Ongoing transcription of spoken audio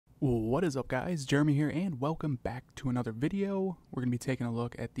What is up, guys? Jeremy here, and welcome back to another video. We're going to be taking a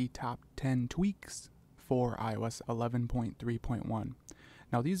look at the top 10 tweaks for iOS 11.3.1.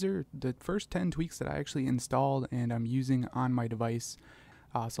 Now, these are the first 10 tweaks that I actually installed and I'm using on my device.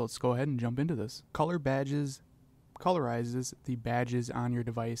 So let's go ahead and jump into this. ColorBadges colorizes the badges on your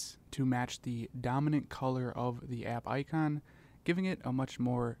device to match the dominant color of the app icon, giving it a much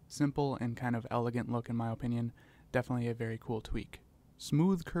more simple and kind of elegant look, in my opinion. Definitely a very cool tweak.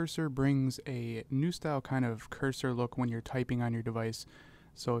 SmoothCursor brings a new style kind of cursor look when you're typing on your device.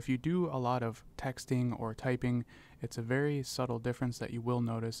 So if you do a lot of texting or typing, it's a very subtle difference that you will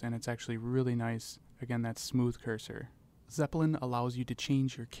notice, and it's actually really nice. Again, that's SmoothCursor. Zeppelin allows you to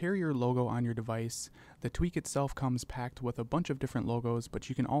change your carrier logo on your device. The tweak itself comes packed with a bunch of different logos, but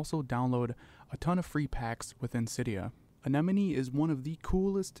you can also download a ton of free packs within CYDIA. Anemone is one of the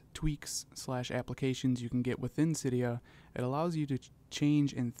coolest tweaks / applications you can get within CYDIA. It allows you to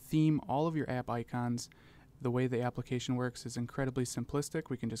change and theme all of your app icons. The way the application works is incredibly simplistic.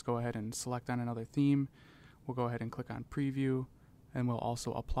 We can just go ahead and select on another theme. We'll go ahead and click on preview, and we'll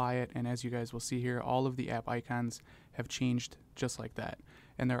also apply it. And as you guys will see here, all of the app icons have changed just like that.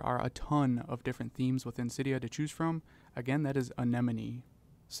 And there are a ton of different themes within CYDIA to choose from. Again, that is Anemone.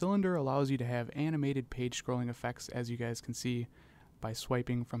 Cylinder allows you to have animated page scrolling effects, as you guys can see by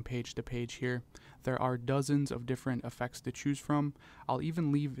swiping from page to page here. There are dozens of different effects to choose from. I'll even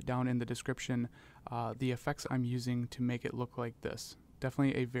leave down in the description the effects I'm using to make it look like this.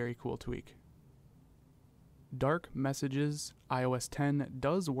 Definitely a very cool tweak. Dark Messages iOS 10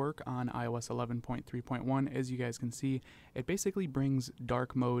 does work on iOS 11.3.1. As you guys can see, it basically brings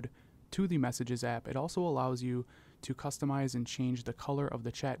dark mode to the Messages app. It also allows you to customize and change the color of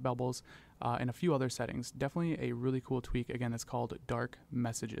the chat bubbles and a few other settings. Definitely a really cool tweak. Again, it's called Dark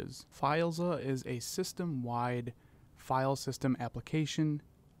Messages. Filza is a system-wide file system application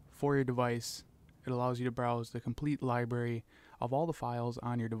for your device. It allows you to browse the complete library of all the files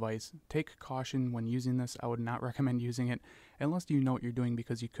on your device. Take caution when using this. I would not recommend using it unless you know what you're doing,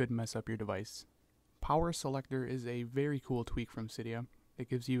 because you could mess up your device. PowerSelector is a very cool tweak from CYDIA. It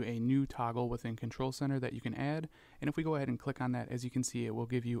gives you a new toggle within Control Center that you can add, and if we go ahead and click on that, as you can see, it will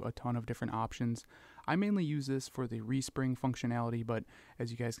give you a ton of different options. I mainly use this for the respring functionality, but as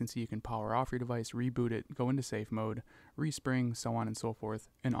you guys can see, you can power off your device, reboot it, go into safe mode, respring, so on and so forth.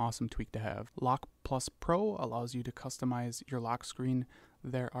 An awesome tweak to have. LockPlus Pro allows you to customize your lock screen.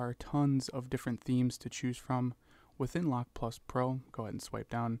 There are tons of different themes to choose from within LockPlus Pro. Go ahead and swipe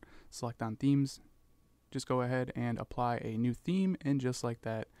down, select on themes. Just go ahead and apply a new theme, and just like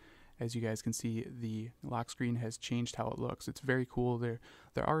that, as you guys can see, the lock screen has changed how it looks. It's very cool. There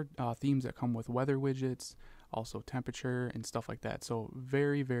are themes that come with weather widgets, also temperature and stuff like that. So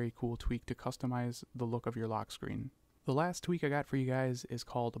very, very cool tweak to customize the look of your lock screen. The last tweak I got for you guys is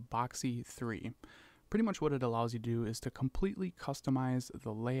called Boxy 3. Pretty much what it allows you to do is to completely customize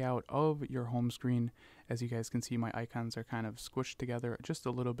the layout of your home screen. As you guys can see, my icons are kind of squished together just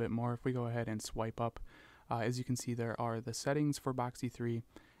a little bit more. If we go ahead and swipe up, as you can see, there are the settings for Boxy 3,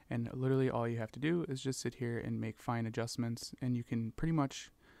 and literally all you have to do is just sit here and make fine adjustments, and you can pretty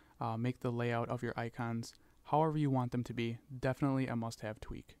much make the layout of your icons however you want them to be. Definitely a must-have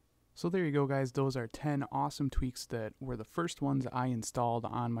tweak. So there you go, guys. Those are 10 awesome tweaks that were the first ones I installed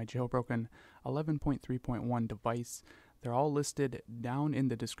on my jailbroken 11.3.1 device. They're all listed down in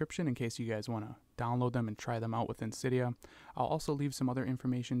the description in case you guys want to download them and try them out within CYDIA. I'll also leave some other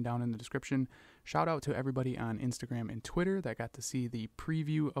information down in the description. Shout out to everybody on Instagram and Twitter that got to see the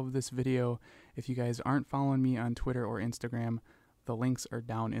preview of this video. If you guys aren't following me on Twitter or Instagram, the links are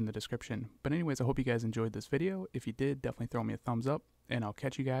down in the description. But anyways, I hope you guys enjoyed this video. If you did, definitely throw me a thumbs up, and I'll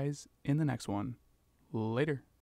catch you guys in the next one. Later.